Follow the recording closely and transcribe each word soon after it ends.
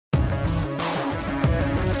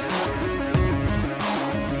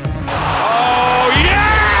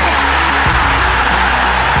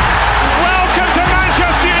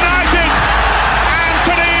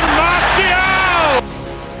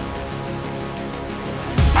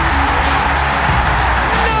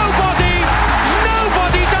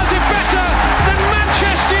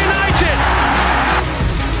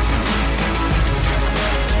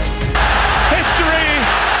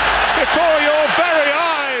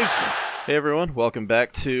Hey everyone, welcome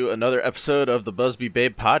back to another episode of the Busby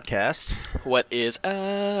Babe podcast. What is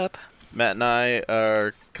up? Matt and I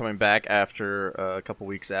are coming back after a couple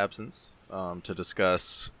weeks' absence to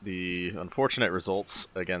discuss the unfortunate results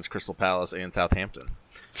against Crystal Palace and Southampton.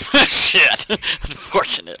 Shit.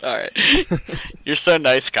 Unfortunate. All right. You're so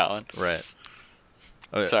nice, Colin. Right.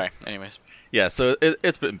 Okay. Sorry. Anyways. Yeah, so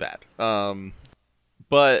it's been bad.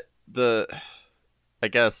 But I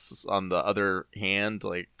guess on the other hand,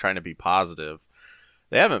 like trying to be positive,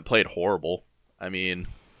 they haven't played horrible. I mean,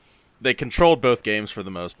 they controlled both games for the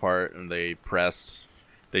most part, and they pressed.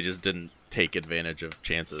 They just didn't take advantage of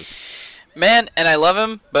chances. Man, and I love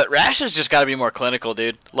him, but Rash has just got to be more clinical,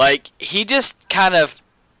 dude. Like, he just kind of,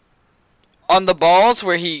 on the balls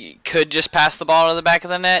where he could just pass the ball to the back of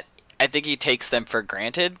the net, I think he takes them for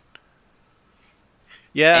granted.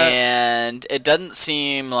 Yeah. And it doesn't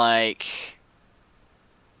seem like...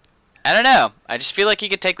 I don't know. I just feel like he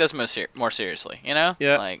could take those more seriously, you know?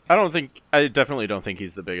 Yeah. Like, I definitely don't think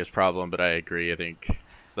he's the biggest problem, but I agree. I think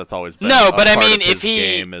that's always been no, a but I part mean, of his if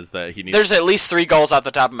game is that he needs. There's at least 3 goals off the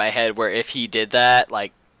top of my head where if he did that,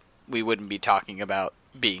 like, we wouldn't be talking about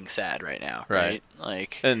being sad right now, right?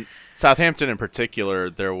 Like, and Southampton in particular,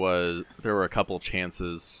 there were a couple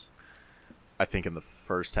chances, I think in the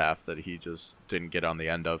first half that he just didn't get on the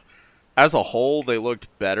end of. As a whole, they looked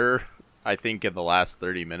better. I think in the last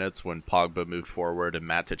 30 minutes when Pogba moved forward and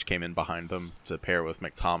Matic came in behind them to pair with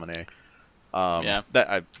McTominay.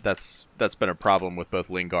 That's been a problem with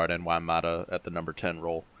both Lingard and Mata at the number 10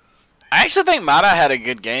 role. I actually think Mata had a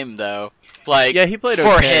good game, though. Like, yeah, he played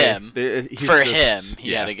for okay. him.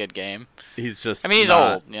 He had a good game. He's just. I mean, he's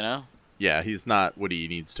old, you know. Yeah, he's not what he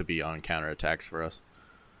needs to be on counterattacks for us.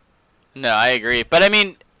 No, I agree, but I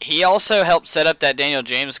mean, he also helped set up that Daniel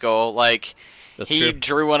James goal. Like, he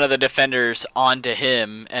drew one of the defenders onto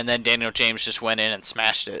him, and then Daniel James just went in and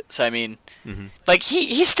smashed it. So I mean, like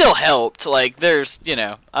he still helped. Like, there's, you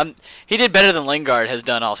know, he did better than Lingard has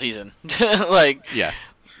done all season. Like, yeah,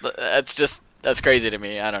 that's crazy to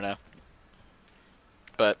me. I don't know,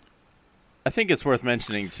 but I think it's worth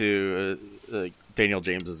mentioning too. Daniel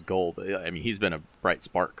James's goal. I mean, he's been a bright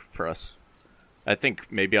spark for us. I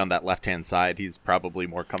think maybe on that left-hand side, he's probably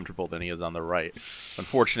more comfortable than he is on the right.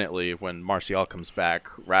 Unfortunately, when Martial comes back,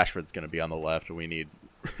 Rashford's going to be on the left, and we need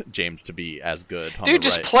James to be as good on dude, the right.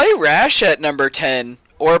 just play Rash at number 10,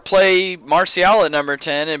 or play Martial at number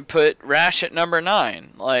 10 and put Rash at number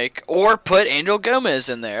 9. Like, or put Angel Gomez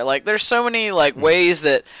in there. Like, there's so many like ways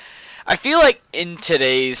that I feel like in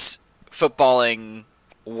today's footballing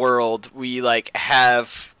world, we like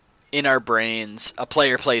have in our brains a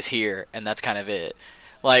player plays here, and that's kind of it.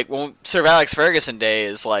 Like, when Sir Alex Ferguson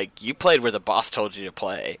days, like, you played where the boss told you to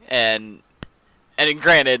play, and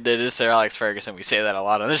granted, it is Sir Alex Ferguson, we say that a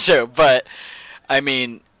lot on the show, but, I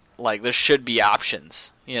mean, like, there should be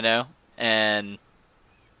options, you know? And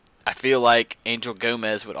I feel like Angel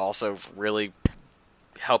Gomez would also really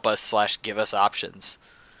help us / give us options.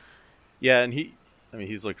 Yeah, and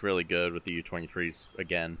he's looked really good with the U23s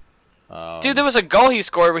again. Dude, there was a goal he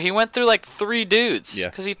scored where he went through like 3 dudes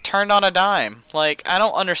because he turned on a dime. Like, I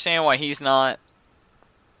don't understand why he's not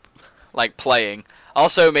like playing.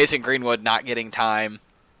 Also, Mason Greenwood not getting time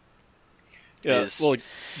is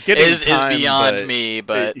beyond me.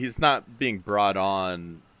 But he's not being brought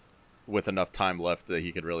on with enough time left that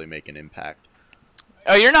he could really make an impact.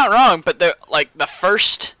 Oh, you're not wrong. But the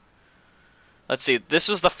first. Let's see, this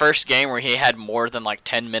was the first game where he had more than like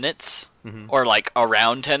 10 minutes, or like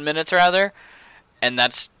around 10 minutes rather, and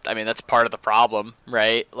that's part of the problem,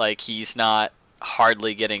 right? Like, he's not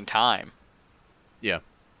hardly getting time. Yeah.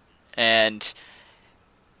 And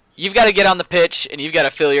you've got to get on the pitch, and you've got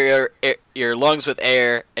to fill your lungs with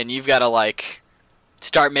air, and you've got to like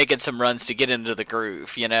start making some runs to get into the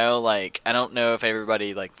groove, you know? Like, I don't know if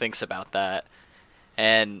everybody like thinks about that,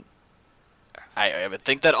 and I would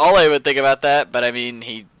think that Ole would think about that, but I mean,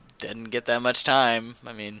 he didn't get that much time.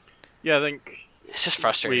 I mean, yeah, I think it's just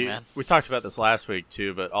frustrating, man. We talked about this last week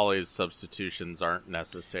too, but Ole's substitutions aren't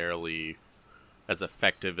necessarily as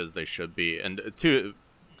effective as they should be. And to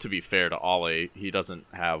be fair to Ole, he doesn't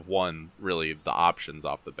have really the options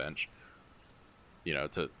off the bench. You know,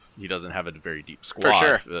 he doesn't have a very deep squad.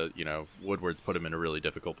 For sure. You know, Woodward's put him in a really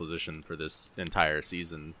difficult position for this entire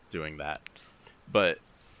season doing that, but.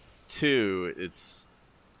 2,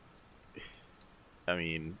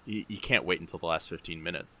 you can't wait until the last 15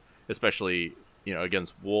 minutes, especially, you know,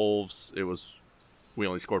 against Wolves. We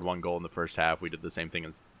only scored 1 goal in the first half. We did the same thing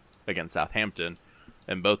against Southampton,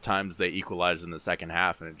 and both times they equalized in the second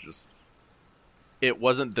half, and it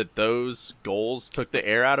wasn't that those goals took the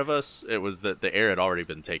air out of us. It was that the air had already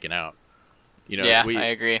been taken out. You know, yeah, I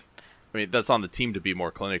agree. I mean, that's on the team to be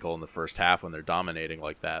more clinical in the first half when they're dominating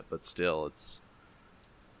like that. But still, it's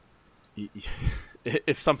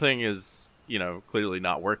if something is clearly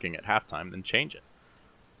not working at halftime, then change it.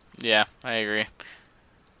 Yeah, I agree.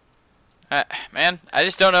 Man, I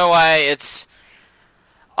just don't know why it's.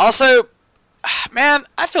 Also, man,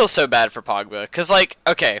 I feel so bad for Pogba because,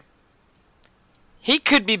 okay, he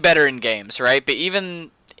could be better in games, right? But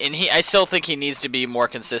I still think he needs to be more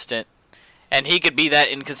consistent. And he could be that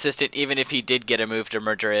inconsistent even if he did get a move to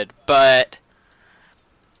Madrid. But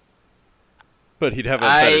he'd have a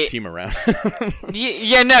better team around.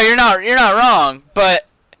 Yeah, no, you're not wrong. But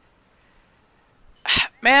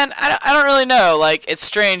man, I don't really know. It's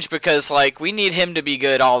strange because we need him to be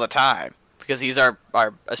good all the time because he's our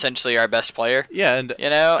essentially our best player. Yeah, and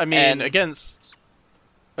I mean against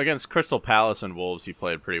Crystal Palace and Wolves, he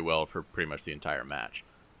played pretty well for pretty much the entire match.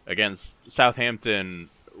 Against Southampton,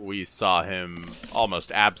 we saw him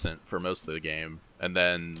almost absent for most of the game. And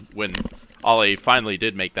then when Ole finally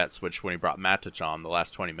did make that switch when he brought Matic on the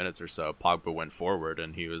last 20 minutes or so, Pogba went forward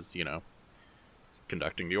and he was,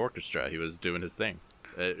 conducting the orchestra. He was doing his thing.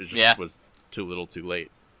 It just was too little too late.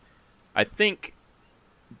 I think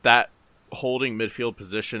that holding midfield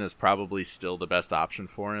position is probably still the best option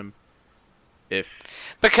for him.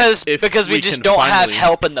 Because we just don't have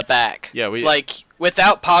help in the back. Yeah,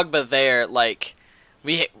 without Pogba there,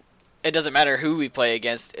 it doesn't matter who we play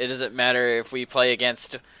against. It doesn't matter if we play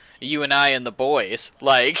against you and I and the boys.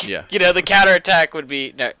 The counterattack would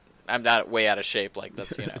be. No, I'm not way out of shape.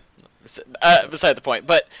 That's beside the point.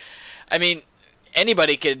 But I mean,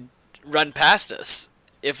 anybody could run past us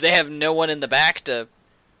if they have no one in the back to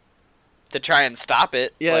try and stop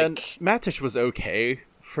it. Yeah, and Matic was okay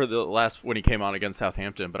for the last when he came on against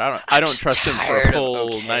Southampton, but I don't trust him for a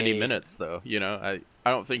full 90 minutes though. I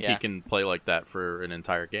don't think he can play like that for an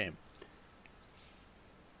entire game.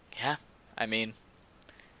 Yeah, I mean,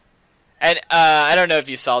 and I don't know if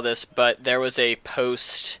you saw this, but there was a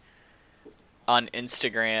post on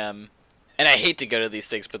Instagram, and I hate to go to these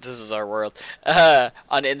things, but this is our world,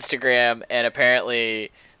 on Instagram, and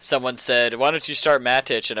apparently someone said, "Why don't you start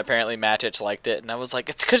Matic?" And apparently Matic liked it, and I was like,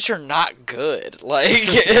 "It's because you're not good.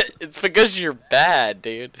 It's because you're bad,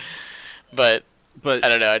 dude." But I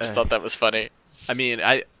don't know. I just thought that was funny. I mean,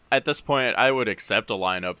 at this point, I would accept a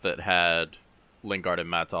lineup that had Lingard and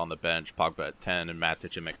Mata on the bench, Pogba at 10, and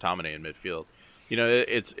Matic and McTominay in midfield.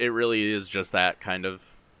 It really is just that kind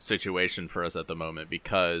of situation for us at the moment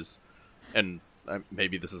because, and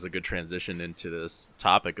maybe this is a good transition into this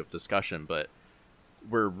topic of discussion, but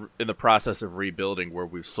we're in the process of rebuilding where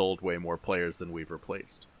we've sold way more players than we've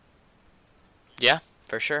replaced. Yeah,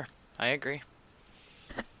 for sure. I agree.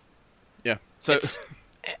 Yeah. So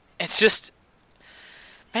it's just,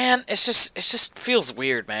 man, it just feels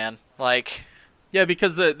weird, man. Yeah,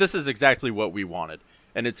 because this is exactly what we wanted.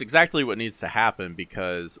 And it's exactly what needs to happen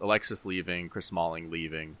because Alexis leaving, Chris Smalling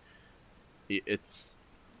leaving, it's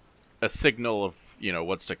a signal of,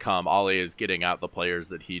 what's to come. Ole is getting out the players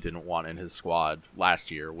that he didn't want in his squad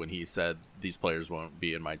last year when he said these players won't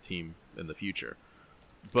be in my team in the future.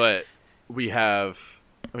 But we have,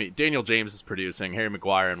 Daniel James is producing, Harry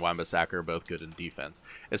Maguire and Wan-Bissaka are both good in defense.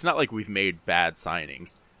 It's not like we've made bad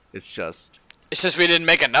signings. It's just we didn't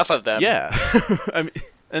make enough of them. Yeah.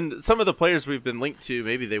 And some of the players we've been linked to,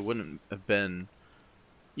 maybe they wouldn't have been,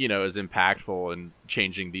 as impactful in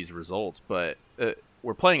changing these results. But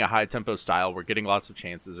we're playing a high-tempo style. We're getting lots of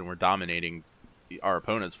chances, and we're dominating our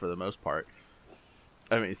opponents for the most part.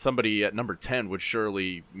 Somebody at number 10 would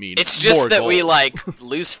surely mean it's just more that goals. We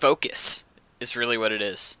lose focus is really what it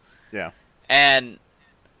is. Yeah. And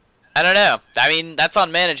I don't know. That's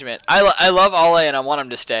on management. I love Ole and I want him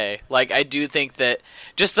to stay. I do think that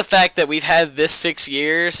just the fact that we've had this 6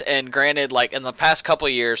 years, and granted, in the past couple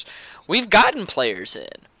years, we've gotten players in.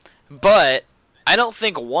 But I don't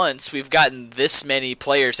think once we've gotten this many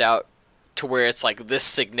players out to where it's this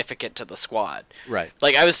significant to the squad. Right.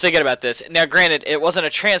 I was thinking about this. Now, granted, it wasn't a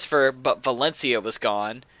transfer, but Valencia was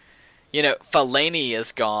gone. Fellaini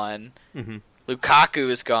is gone. Mm-hmm. Lukaku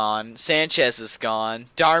is gone. Sanchez is gone.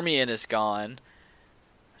 Darmian is gone.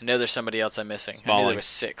 I know there's somebody else I'm missing. Smalling. I knew there was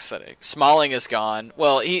 6. Smalling is gone.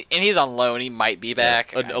 Well, he's on loan. He might be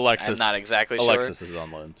back. Yeah. Alexis, I'm not exactly sure. Alexis is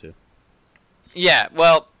on loan too. Yeah.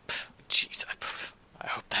 Well, jeez. I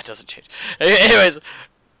hope that doesn't change. Anyways,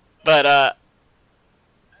 but I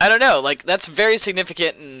don't know. That's very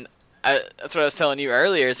significant, and that's what I was telling you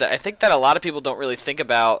earlier. Is that I think that a lot of people don't really think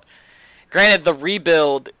about. Granted, the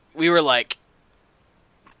rebuild, we were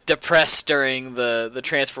depressed during the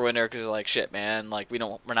transfer window because shit, man,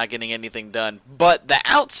 we're not getting anything done. But the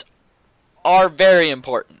outs are very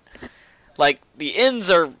important. The ins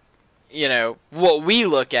are what we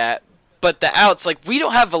look at. But the outs, like, we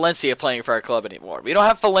don't have Valencia playing for our club anymore. We don't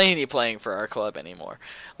have Fellaini playing for our club anymore.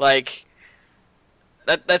 Like,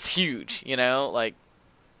 that's huge, Like,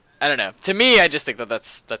 I don't know. To me, I just think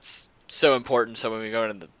that's so important. So when we go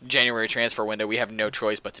into the January transfer window, we have no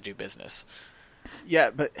choice but to do business.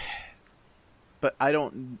 Yeah, but I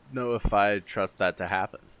don't know if I trust that to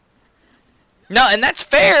happen. No, and that's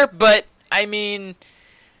fair, but, I mean,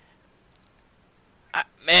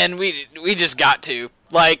 man, we just got to.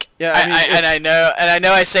 Like, yeah, I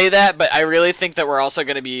know I say that, but I really think that we're also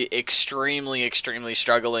going to be extremely, extremely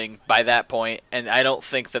struggling by that point, and I don't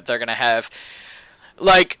think that they're going to have,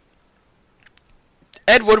 like,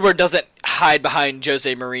 Ed Woodward doesn't hide behind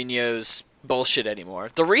Jose Mourinho's bullshit anymore.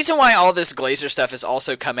 The reason why all this Glazer stuff has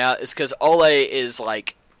also come out is because Ole is,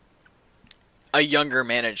 like, a younger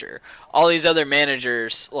manager. All these other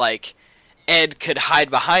managers, like, Ed could hide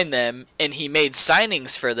behind them, and he made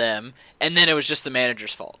signings for them, and then it was just the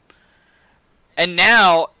manager's fault. And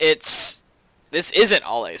now this isn't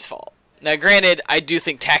Ole's fault. Now, granted, I do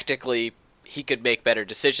think tactically he could make better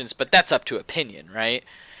decisions, but that's up to opinion, right?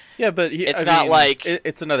 Yeah, but it's not like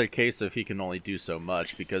it's another case of he can only do so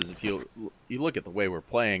much, because if you look at the way we're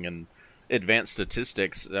playing and advanced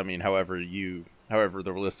statistics, I mean, however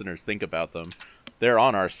the listeners think about them, they're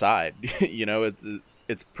on our side.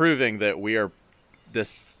 It's proving that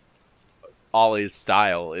this Ollie's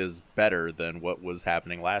style is better than what was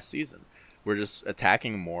happening last season. We're just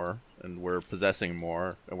attacking more, and we're possessing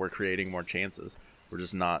more, and we're creating more chances. We're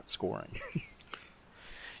just not scoring.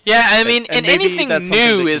 Yeah, I mean, and anything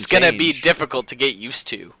new is going to be difficult to get used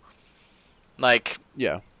to. Like,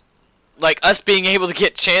 yeah. Like, us being able to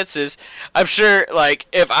get chances, I'm sure, like,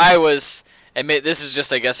 if I was, and this is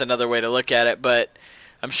just, I guess, another way to look at it, but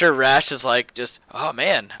I'm sure Rash is like, oh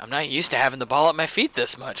man, I'm not used to having the ball at my feet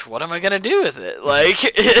this much. What am I going to do with it? Like,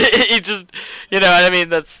 he just, what I mean?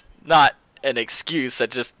 That's not an excuse.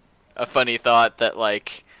 That's just a funny thought that,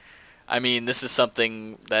 like, I mean, this is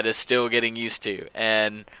something that is still getting used to.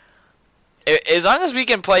 And as long as we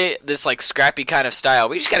can play this, like, scrappy kind of style,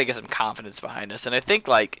 we just got to get some confidence behind us. And I think,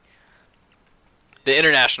 like, the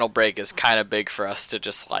international break is kind of big for us to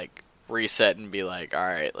just, like, reset and be like, all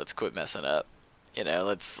right, let's quit messing up.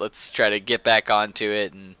 Let's try to get back onto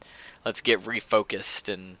it, and let's get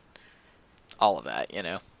refocused and all of that,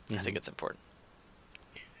 Mm-hmm. I think it's important.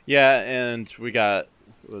 Yeah, and we got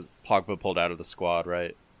Pogba pulled out of the squad,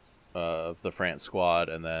 right? Of the France squad,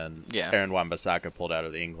 and then Aaron Wan-Bissaka pulled out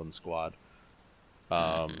of the England squad.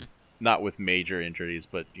 Not with major injuries,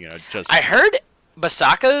 but, just... I heard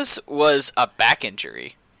Bissaka's was a back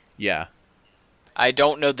injury. Yeah. I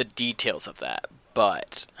don't know the details of that,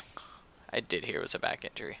 but... I did hear it was a back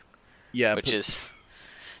injury. Yeah. Which is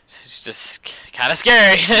just kind of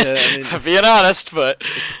scary, if I'm being honest, but...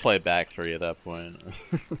 Let's just play back three at that point.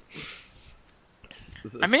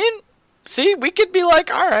 I mean, see, we could be like,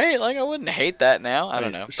 all right, like, I wouldn't hate that now. I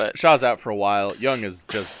don't know, but... Shaw's out for a while. Young is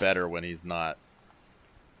just better when he's not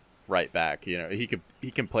right back. He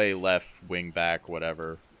can play left wing back,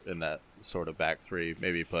 whatever, in that sort of back three,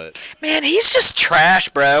 maybe put... Man, he's just trash,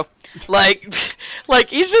 bro. Like,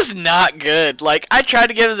 he's just not good. Like, I tried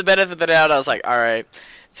to give him the benefit of the doubt. I was like, all right,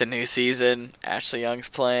 it's a new season. Ashley Young's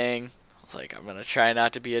playing. I was like, I'm going to try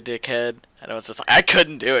not to be a dickhead. And I was just like, I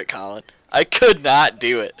couldn't do it, Colin. I could not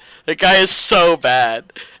do it. The guy is so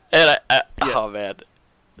bad. And oh, man.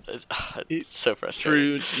 It's so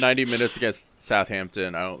frustrating. Through 90 minutes against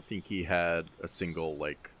Southampton, I don't think he had a single,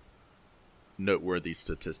 like, noteworthy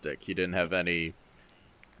statistic. He didn't have any,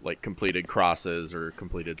 like, completed crosses or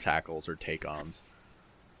completed tackles or take-ons.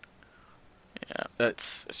 Yeah,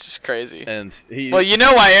 it's just crazy. And well, you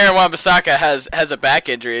know why Aaron Wan-Bissaka has a back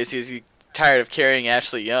injury is he's tired of carrying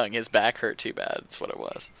Ashley Young. His back hurt too bad. That's what it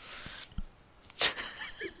was.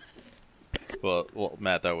 well,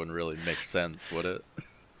 Matt, that wouldn't really make sense, would it?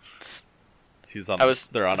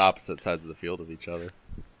 They're on opposite sides of the field of each other.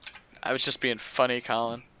 I was just being funny,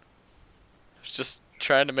 Colin. I was just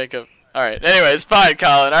trying to make a... All right. Anyways, fine,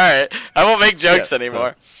 Colin. All right. I won't make jokes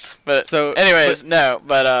anymore. Go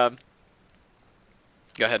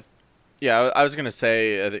ahead. Yeah, I was going to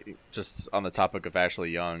say, just on the topic of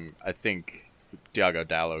Ashley Young, I think Diogo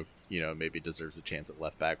Dalot, maybe deserves a chance at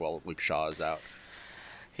left back while Luke Shaw is out.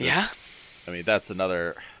 Yeah. I mean, that's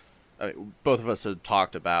another... both of us have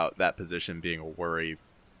talked about that position being a worry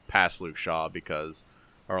past Luke Shaw because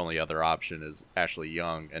our only other option is Ashley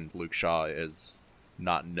Young, and Luke Shaw is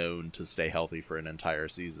not known to stay healthy for an entire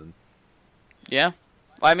season. Yeah.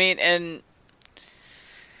 I mean,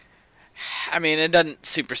 it doesn't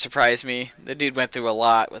super surprise me. The dude went through a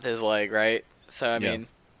lot with his leg, right? So, I mean,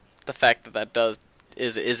 the fact that does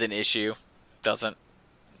is an issue. Doesn't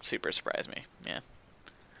super surprise me. Yeah.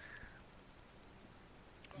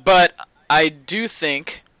 But I do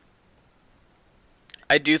think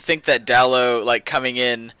that Dallo, like, coming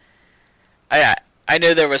in, I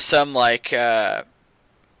know there was some, like, there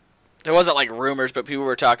wasn't, like, rumors, but people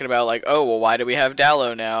were talking about, like, oh, well, why do we have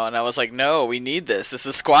Dallo now? And I was like, no, we need this. This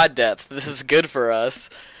is squad depth. This is good for us.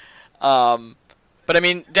 But, I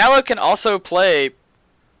mean, Dallo can also play,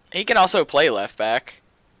 he can also play left back.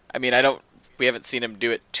 I mean, we haven't seen him do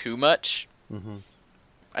it too much. Mm-hmm.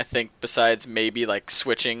 I think besides maybe, like,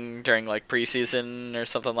 switching during, like, preseason or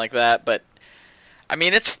something like that. But, I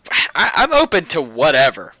mean, I'm open to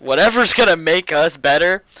whatever. Whatever's going to make us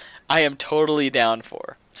better, I am totally down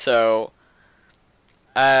for. So,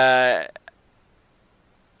 I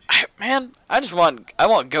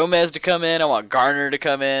want Gomez to come in. I want Garner to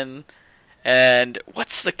come in. And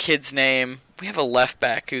what's the kid's name? We have a left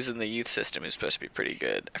back who's in the youth system who's supposed to be pretty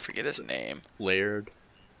good. I forget his name. Laird.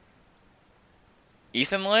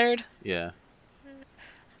 Ethan Laird? Yeah.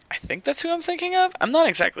 I think that's who I'm thinking of. I'm not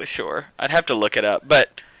exactly sure. I'd have to look it up.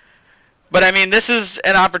 But I mean, this is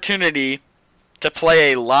an opportunity to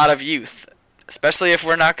play a lot of youth, especially if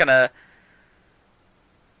we're not gonna,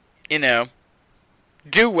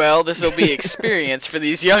 do well. This will be experience for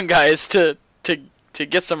these young guys to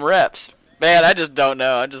get some reps. Man, I just don't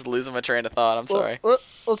know. I'm just losing my train of thought. I'm sorry.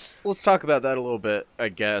 Let's talk about that a little bit, I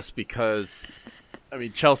guess, because I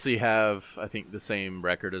mean, Chelsea have, I think, the same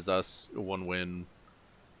record as us: 1 win,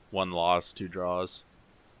 1 loss, 2 draws.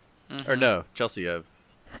 Mm-hmm. Or no, Chelsea have.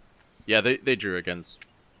 Yeah, they drew against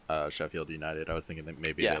Sheffield United. I was thinking that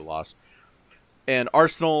maybe they lost. And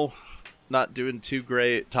Arsenal not doing too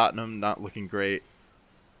great. Tottenham not looking great.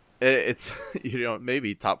 It's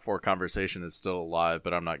maybe top 4 conversation is still alive,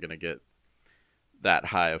 but I'm not going to get that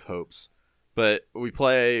high of hopes. But we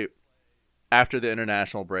play after the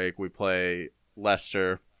international break. We play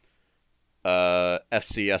Leicester, FC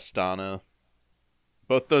Astana.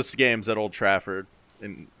 Both those games at Old Trafford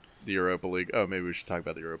in the Europa League. Oh, maybe we should talk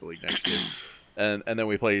about the Europa League next too. And then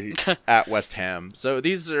we play at West Ham. So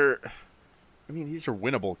these are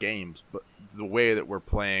winnable games, but the way that we're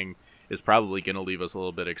playing is probably going to leave us a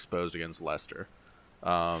little bit exposed against Leicester.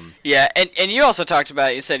 Yeah, and you also talked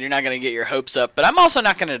about, you said you're not going to get your hopes up, but I'm also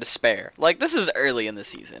not going to despair. Like, this is early in the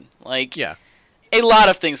season. Like, yeah. A lot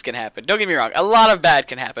of things can happen. Don't get me wrong. A lot of bad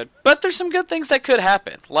can happen, but there's some good things that could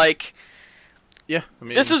happen. Like, yeah, I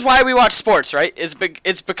mean, this is why we watch sports, right? It's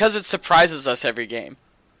because it surprises us every game.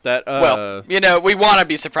 That we want to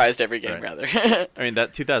be surprised every game, right. Rather. I mean,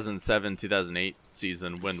 that 2007-2008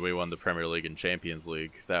 season when we won the Premier League and Champions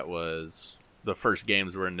League, that was the first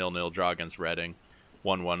games were a 0-0 draw against Reading,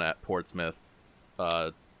 1-1 at Portsmouth,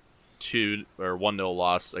 1-0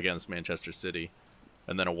 loss against Manchester City,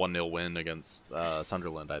 and then a 1-0 win against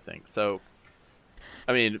Sunderland, I think. So,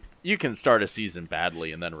 I mean, you can start a season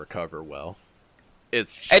badly and then recover well. I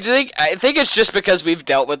think it's just because we've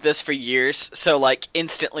dealt with this for years, so like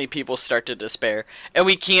instantly people start to despair, and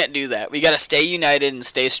we can't do that. We got to stay united and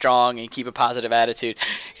stay strong and keep a positive attitude.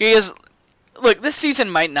 Because look, this season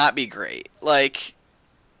might not be great, like,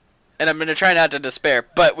 and I'm gonna try not to despair,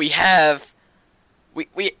 but we got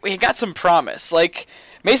some promise. Like,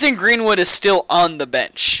 Mason Greenwood is still on the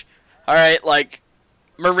bench. All right, like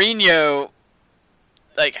Mourinho.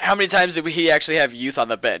 Like, how many times did he actually have youth on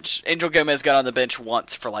the bench? Angel Gomez got on the bench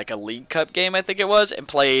once for, like, a League Cup game, I think it was, and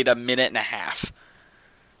played a minute and a half.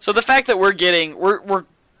 So the fact that we're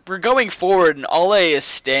going forward and Ole is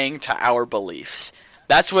staying to our beliefs.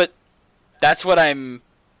 That's what I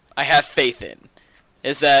have faith in.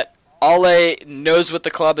 Is that Ole knows what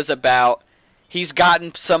the club is about. He's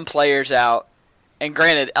gotten some players out. And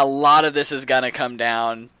granted, a lot of this is going to come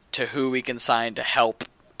down to who we can sign to help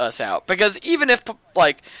us out, because even if,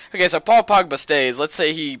 like, okay, so Paul Pogba stays, let's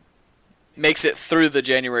say he makes it through the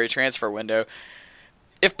January transfer window,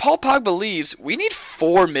 if Paul Pogba leaves, we need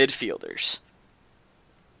 4 midfielders,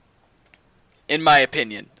 in my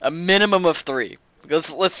opinion, a minimum of 3,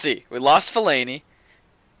 because let's see, we lost Fellaini,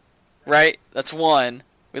 right, that's 1,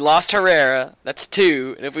 we lost Herrera, that's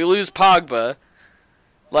 2, and if we lose Pogba,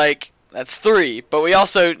 like, that's 3, but we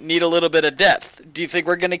also need a little bit of depth. Do you think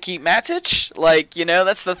we're going to keep Matic? Like,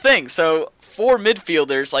 that's the thing. So, 4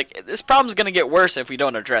 midfielders, like, this problem's going to get worse if we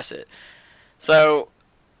don't address it. So,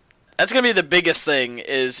 that's going to be the biggest thing,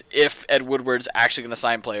 is if Ed Woodward's actually going to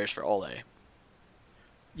sign players for Ole.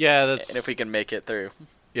 Yeah, that's... And if we can make it through.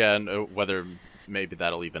 Yeah, and whether maybe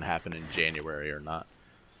that'll even happen in January or not.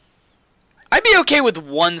 I'd be okay with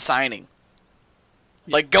 1 signing.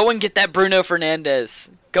 Like, go and get that Bruno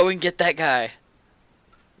Fernandes. Go and get that guy.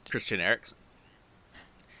 Christian Eriksen.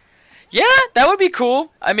 Yeah, that would be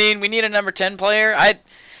cool. I mean, we need a number 10 player.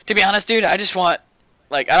 To be honest, dude, I just want,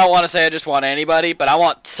 like, I don't want to say I just want anybody, but I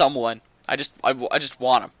want someone. I just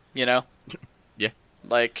want them, you know? Yeah.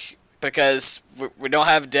 Like, because we don't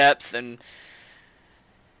have depth, and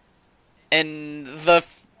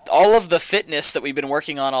all of the fitness that we've been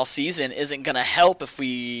working on all season isn't going to help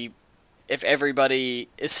if everybody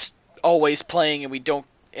is always playing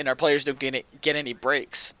and our players don't get any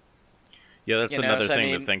breaks. Yeah, that's another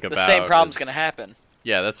thing to think about. The same problem's going to happen.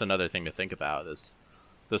 Yeah, that's another thing to think about is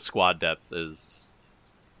the squad depth it's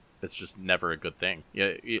just never a good thing.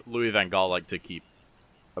 Yeah, Louis van Gaal liked to keep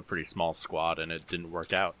a pretty small squad, and it didn't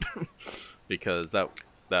work out because that.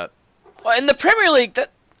 Well, in the Premier League,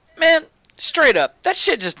 man, straight up, that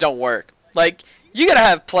shit just don't work. Like, you gotta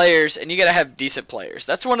have players, and you gotta have decent players.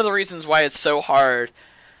 That's one of the reasons why it's so hard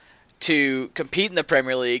to compete in the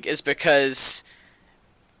Premier League, is because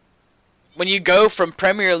when you go from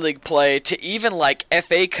Premier League play to even like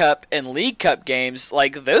FA Cup and League Cup games,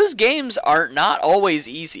 like, those games are not always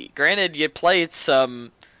easy. Granted, you played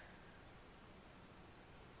some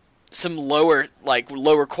lower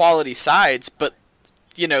quality sides, but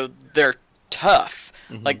you know, they're tough.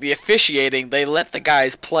 Mm-hmm. Like, the officiating, they let the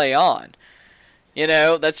guys play on. You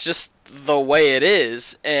know, that's just the way it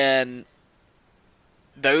is, and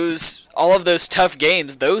all of those tough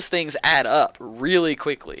games, those things add up really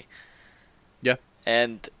quickly. Yeah.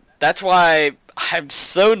 And that's why I'm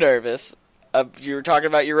so nervous. You were talking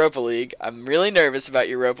about Europa League. I'm really nervous about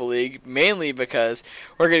Europa League, mainly because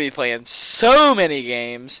we're going to be playing so many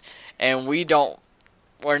games, and we're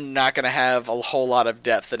not going to have a whole lot of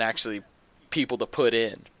depth and actually people to put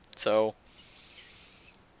in. So,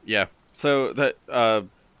 yeah. So that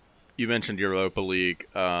you mentioned Europa League.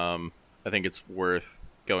 I think it's worth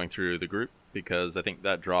going through the group because I think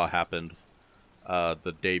that draw happened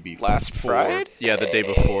the day before. Last Friday? Yeah, the day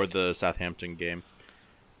before the Southampton game.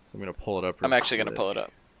 So I'm going to pull it up. I'm actually going to pull it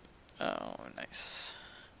up. Oh, nice.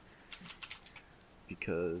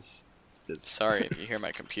 Because it's... Sorry if you hear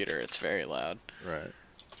my computer. It's very loud. Right.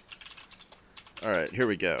 All right, here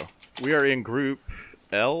we go. We are in group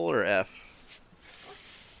L or F.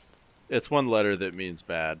 It's one letter that means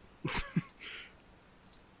bad.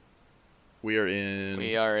 We are in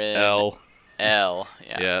L. L,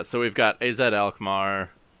 yeah. Yeah, so we've got AZ Alkmaar,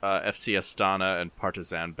 FC Astana, and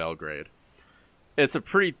Partizan Belgrade. It's a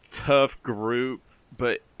pretty tough group,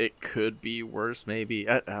 but it could be worse, maybe.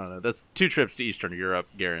 I don't know. That's 2 trips to Eastern Europe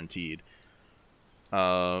guaranteed.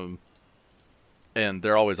 And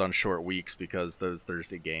they're always on short weeks because those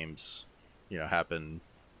Thursday games, happen.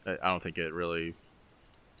 I don't think it really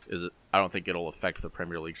is. I don't think it'll affect the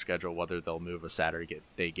Premier League schedule whether they'll move a Saturday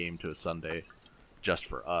game to a Sunday, just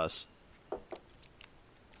for us.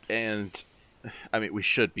 And I mean, we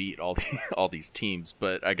should beat all these teams,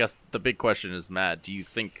 but I guess the big question is, Matt, do you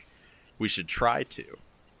think we should try to,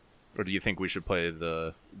 or do you think we should play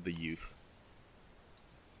the youth?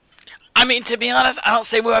 I mean, to be honest, I don't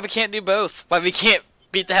say we can't do both, but we can't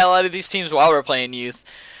beat the hell out of these teams while we're playing youth.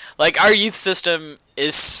 Like, our youth system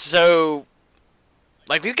is so...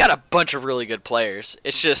 Like, we've got a bunch of really good players.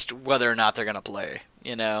 It's just whether or not they're going to play,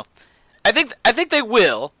 I think they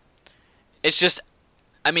will. It's just...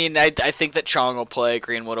 I mean, I think that Chong will play,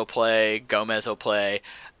 Greenwood will play, Gomez will play.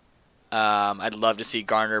 I'd love to see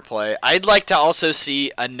Garner play. I'd like to also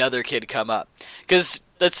see another kid come up. Because,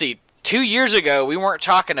 let's see, 2 years ago, we weren't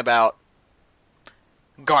talking about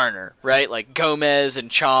Garner, right? Like, Gomez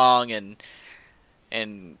and Chong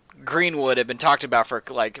and Greenwood have been talked about for,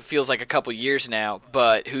 like, it feels like a couple years now,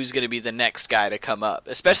 but who's going to be the next guy to come up?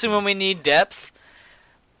 Especially when we need depth.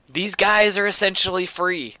 These guys are essentially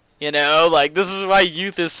free, Like, this is why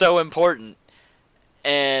youth is so important.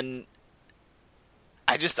 And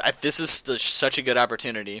this is such a good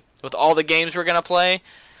opportunity. With all the games we're going to play,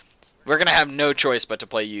 we're going to have no choice but to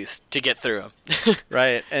play youth to get through them.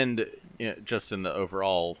 Right, and just in the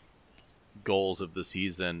overall goals of the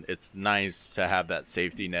season, it's nice to have that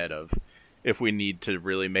safety net of if we need to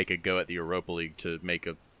really make a go at the Europa League to make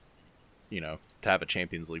a, to have a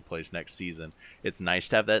Champions League place next season. It's nice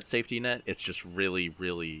to have that safety net. It's just really,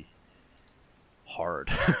 really hard.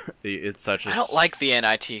 It's such a... I don't like the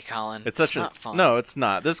NIT, Colin. It's not fun. No, it's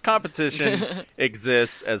not. This competition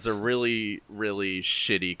exists as a really, really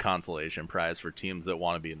shitty consolation prize for teams that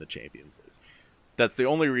want to be in the Champions League. That's the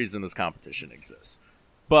only reason this competition exists.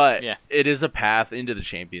 But It is a path into the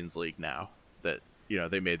Champions League now that,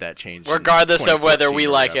 they made that change. Regardless of whether we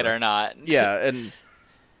like it or not. Yeah, and,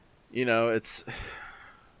 it's...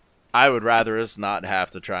 I would rather us not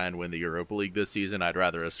have to try and win the Europa League this season. I'd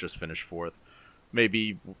rather us just finish 4th.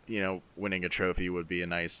 Maybe, winning a trophy would be a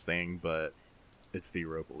nice thing, but it's the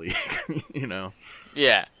Europa League, you know.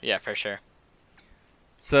 Yeah, for sure.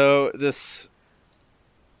 So this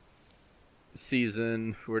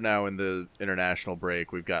season, we're now in the international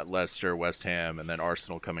break. We've got Leicester, West Ham, and then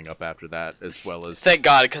Arsenal coming up after that, as well as... Thank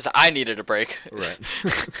God, because I needed a break. Right.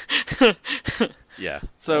 Yeah.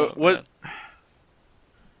 So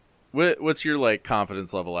what's your like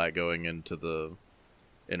confidence level at going into the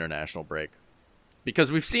international break?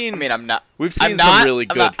 Because we've seen... We've seen some really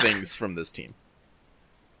good things from this team.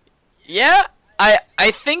 Yeah,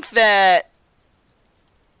 I think that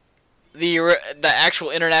the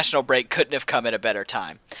actual international break couldn't have come at a better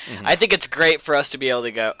time. Mm-hmm. I think it's great for us to be able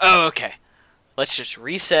to go, oh, okay, let's just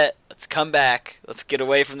reset, let's come back, let's get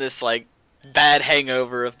away from this like bad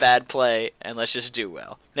hangover of bad play, and let's just do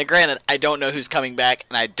well. Now, granted, I don't know who's coming back,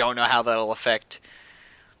 and I don't know how that'll affect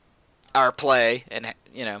our play and,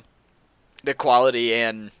 you know, the quality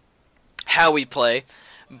and how we play,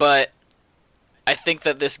 but I think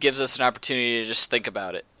that this gives us an opportunity to just think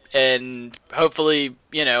about it. And hopefully,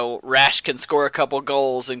 you know, Rash can score a couple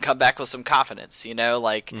goals and come back with some confidence, you know?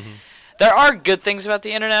 Like, mm-hmm. There are good things about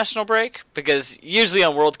the international break, because usually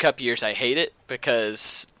on World Cup years I hate it,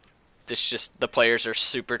 because it's just the players are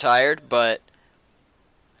super tired, but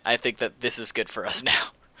I think that this is good for us now.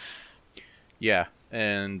 Yeah,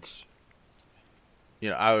 and, you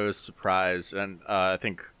know, I was surprised, and I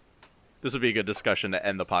think this would be a good discussion to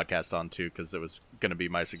end the podcast on, too, because it was going to be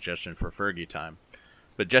my suggestion for Fergie time.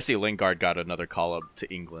 But Jesse Lingard got another call-up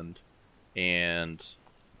to England, and...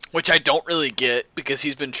 Which I don't really get, because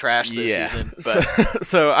he's been trashed this season. But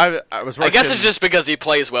so I was watching... I guess it's just because he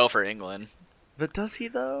plays well for England. But does he,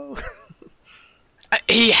 though?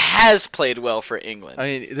 He has played well for England. I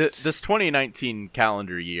mean, this 2019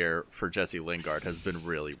 calendar year for Jesse Lingard has been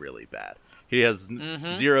really, really bad. He has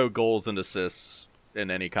 0 goals and assists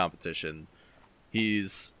in any competition.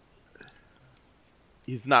 He's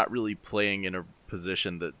not really playing in a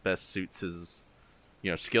position that best suits his,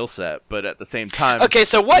 you know, skill set, but at the same time... Okay,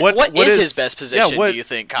 so what is his best position, do you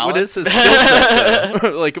think, Colin? What is his skill set,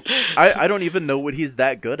 though? Like, I don't even know what he's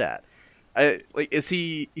that good at.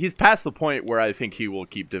 He's past the point where I think he will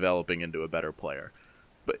keep developing into a better player.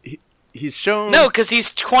 But he's shown... No, because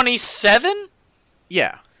he's 27?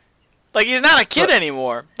 Yeah. Like, he's not a kid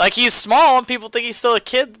anymore. Like, he's small and people think he's still a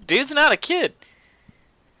kid. Dude's not a kid.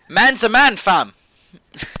 Man's a man, fam.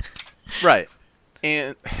 Right.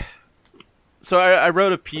 And so I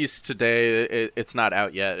wrote a piece today. It's not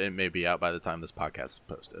out yet. It may be out by the time this podcast is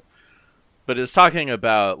posted. But it's talking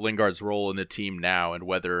about Lingard's role in the team now and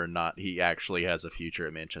whether or not he actually has a future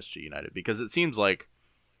at Manchester United. Because it seems like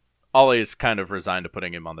Ole's kind of resigned to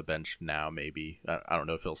putting him on the bench now, maybe. I don't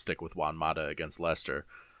know if he'll stick with Juan Mata against Leicester.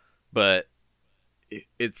 But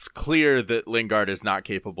it's clear that Lingard is not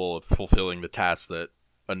capable of fulfilling the task that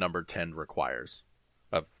a number 10 requires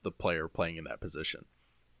of the player playing in that position.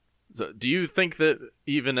 So do you think that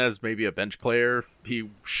even as maybe a bench player, he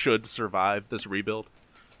should survive this rebuild?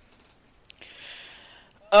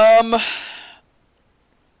 I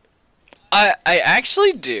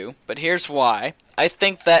actually do, but here's why. I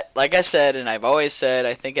think that, like I said, and I've always said,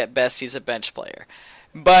 I think at best he's a bench player.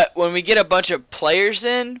 But when we get a bunch of players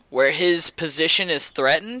in where his position is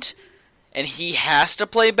threatened and he has to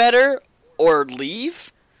play better or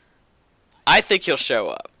leave, I think he'll show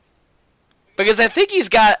up. Because I think he's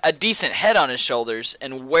got a decent head on his shoulders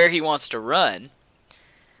and where he wants to run.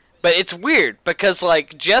 But it's weird because,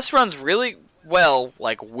 like, Jess runs really well,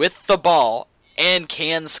 like, with the ball and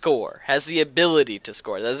can score. Has the ability to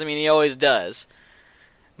score. Doesn't mean he always does.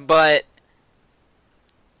 But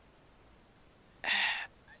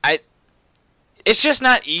it's just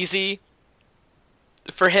not easy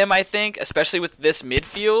for him, I think, especially with this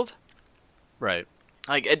midfield. Right.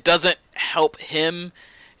 Like, it doesn't help him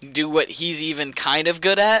do what he's even kind of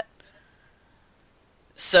good at.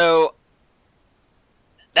 So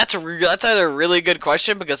that's either a really good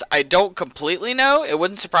question because I don't completely know. It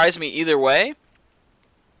wouldn't surprise me either way.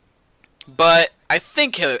 But I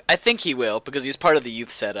think he will because he's part of the youth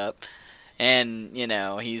setup, and you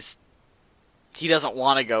know he doesn't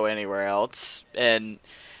want to go anywhere else. And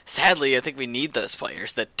sadly, I think we need those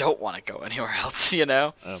players that don't want to go anywhere else. You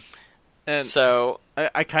know. And so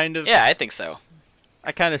I kind of I think so.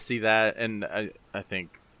 I kind of see that, and I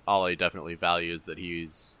think Ole definitely values that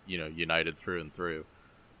he's, you know, United through and through.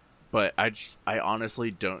 But I honestly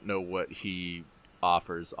don't know what he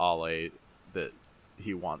offers Ole that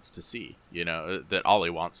he wants to see, you know, that Ole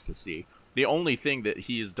wants to see. The only thing that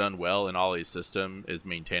he's done well in Ole's system is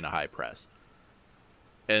maintain a high press.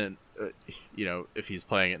 And, you know, if he's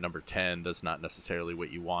playing at number 10, that's not necessarily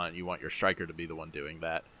what you want. You want your striker to be the one doing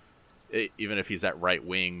that. even if he's at right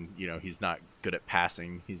wing, he's not good at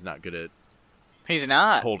passing. He's not good at He's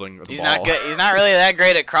not holding the he's ball. not good. He's not really that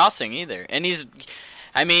great at crossing either. And he's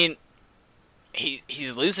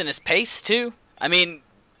losing his pace too. I mean,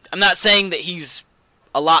 I'm not saying that he's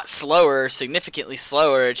a lot slower, significantly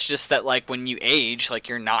slower. It's just that like when you age, like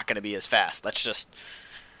you're not going to be as fast. That's just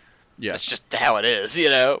how it is,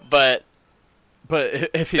 But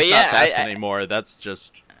if he's not fast anymore, that's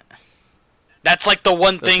like the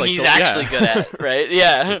one thing he's actually good at, right?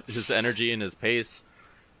 Yeah. His energy and his pace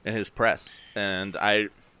and his press. And I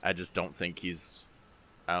just don't think he's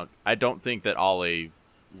I don't think that Ole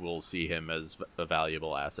will see him as a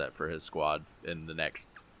valuable asset for his squad in the next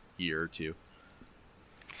year or two.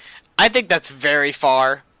 I think that's very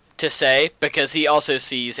far to say because he also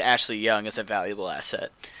sees Ashley Young as a valuable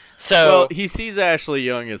asset. So he sees Ashley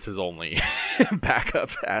Young as his only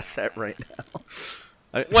backup asset right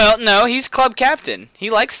now. Well, no, he's club captain. He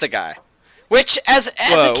likes the guy. Which, as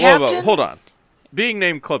a captain... Whoa, hold on. Being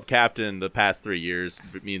named club captain the past 3 years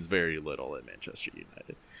means very little at Manchester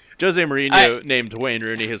United. Jose Mourinho named Wayne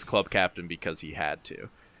Rooney his club captain because he had to.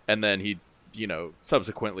 And then he,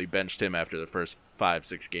 subsequently benched him after the first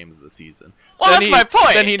 5-6 games of the season. Well, that's my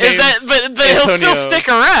point. Then but he'll still stick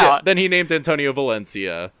around. Yeah, then he named Antonio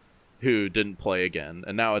Valencia, who didn't play again.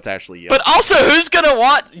 And now it's actually Young. But also, who's going to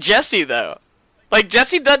want Jesse, though? Like,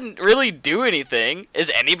 Jesse doesn't really do anything.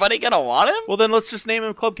 Is anybody going to want him? Well, then let's just name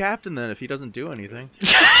him club captain then if he doesn't do anything.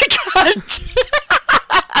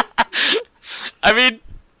 I mean,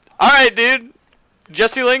 alright, dude.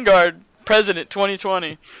 Jesse Lingard, president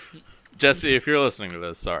 2020. Jesse, if you're listening to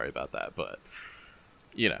this, sorry about that, but,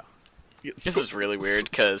 This is really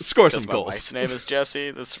weird because my goals. Wife's name is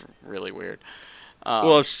Jesse. This is really weird.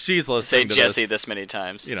 Well, if she's listening to Jesse this many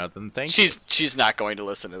times. Then thank you. She's not going to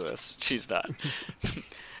listen to this. She's not.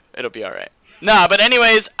 It'll be all right. Nah, but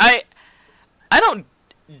anyways, I don't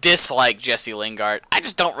dislike Jesse Lingard. I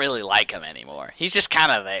just don't really like him anymore. He's just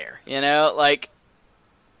kind of there, Like,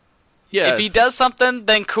 if he does something,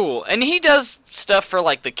 then cool. And he does stuff for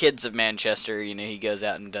like the kids of Manchester. He goes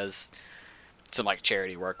out and does some like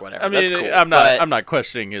charity work, whatever. I mean, that's cool. I'm not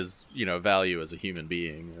questioning his value as a human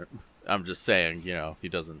being. I'm just saying, he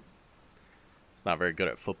doesn't. He's not very good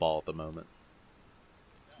at football at the moment.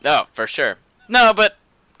 No, for sure. No, but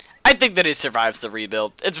I think that he survives the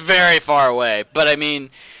rebuild. It's very far away, but I mean,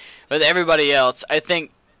 with everybody else, I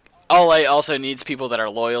think Ole also needs people that are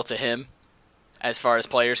loyal to him, as far as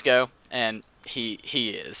players go, and he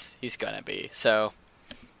is. He's gonna be. So,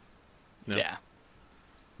 yeah.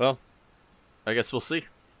 Well, I guess we'll see.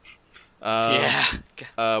 Yeah.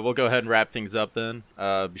 We'll go ahead and wrap things up then.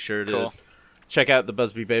 Be sure to check out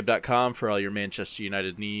thebusbybabe.com for all your Manchester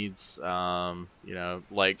United needs.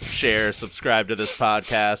 Like, share, subscribe to this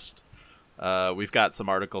podcast. We've got some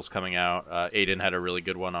articles coming out. Aiden had a really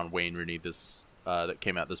good one on Wayne Rooney that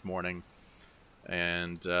came out this morning.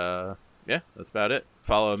 And, that's about it.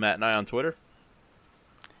 Follow Matt and I on Twitter.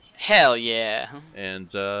 Hell yeah.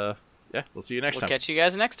 And, we'll see you next time. We'll catch you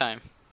guys next time.